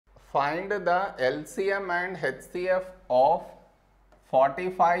Find the LCM and HCF of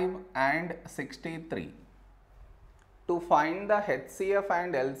 45 and 63. To find the HCF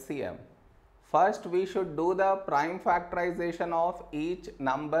and LCM, first we should do the prime factorization of each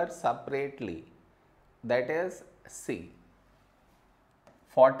number separately, that is C.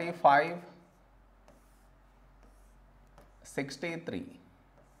 45, 63.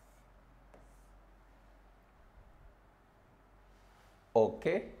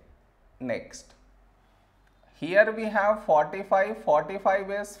 Okay, next. Here we have 45,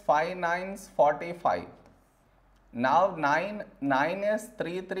 45 is 5 9s 45. Now 9 is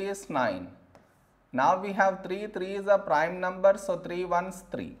 3 is 9. Now we have 3 is a prime number, so 3 1s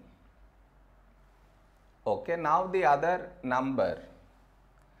 3. Okay, now the other number.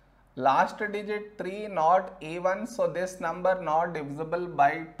 Last digit 3 not even, so this number not divisible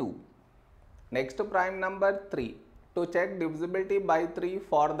by 2. Next prime number 3. To check divisibility by 3,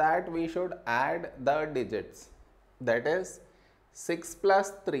 for that we should add the digits. That is 6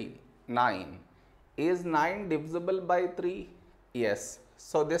 plus 3, 9. Is 9 divisible by 3? Yes.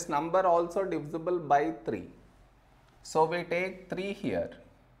 So this number also divisible by 3. So we take 3 here.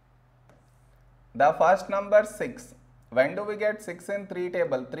 The first number 6. When do we get 6 in 3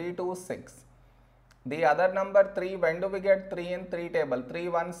 table? 3 2 6. The other number 3. When do we get 3 in 3 table? 3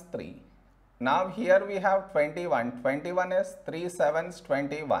 1s 3. Now here we have 21. 21 is 3 7s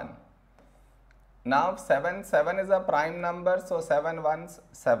 21. Now 7 is a prime number, so 7 1s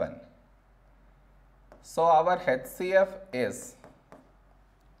 7. So our HCF is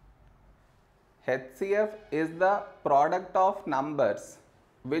the product of numbers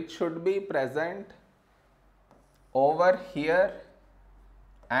which should be present over here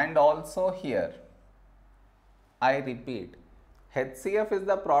and also here. I repeat, HCF is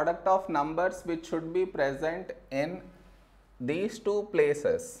the product of numbers which should be present in these two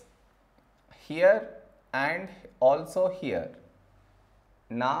places, here and also here.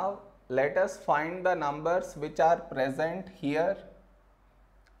 Now let us find the numbers which are present here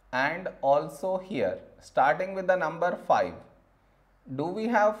and also here, starting with the number 5. Do we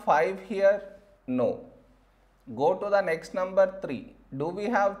have 5 here? No. Go to the next number 3. Do we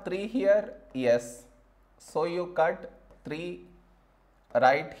have 3 here? Yes. So you cut 3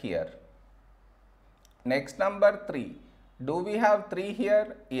 right here. Next number 3. Do we have 3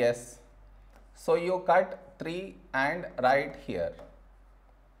 here? Yes. So you cut 3 and right here.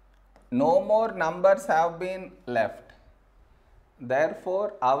 No more numbers have been left.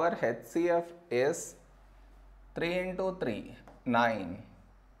 Therefore, our HCF is 3 into 3, 9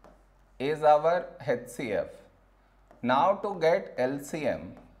 is our HCF. Now to get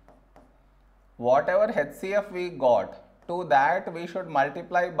LCM, whatever HCF we got, to that we should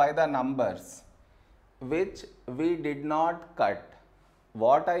multiply by the numbers which we did not cut.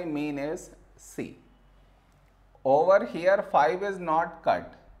 What I mean is, see, over here 5 is not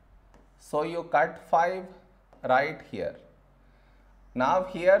cut, so you cut 5 right here. Now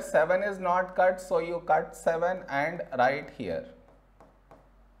here 7 is not cut, so you cut 7 and right here.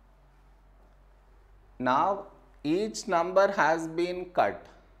 Now each number has been cut.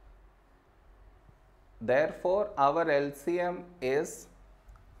 Therefore, our LCM is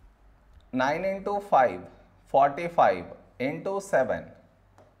 9 into 5, 45 into 7.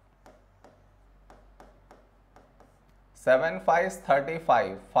 7 5s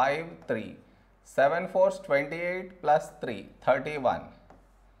 35, 5 3. 7 4s 28 plus 3, 31.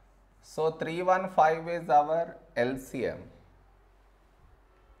 So 315 is our LCM.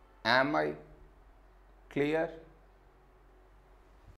 Am I clear?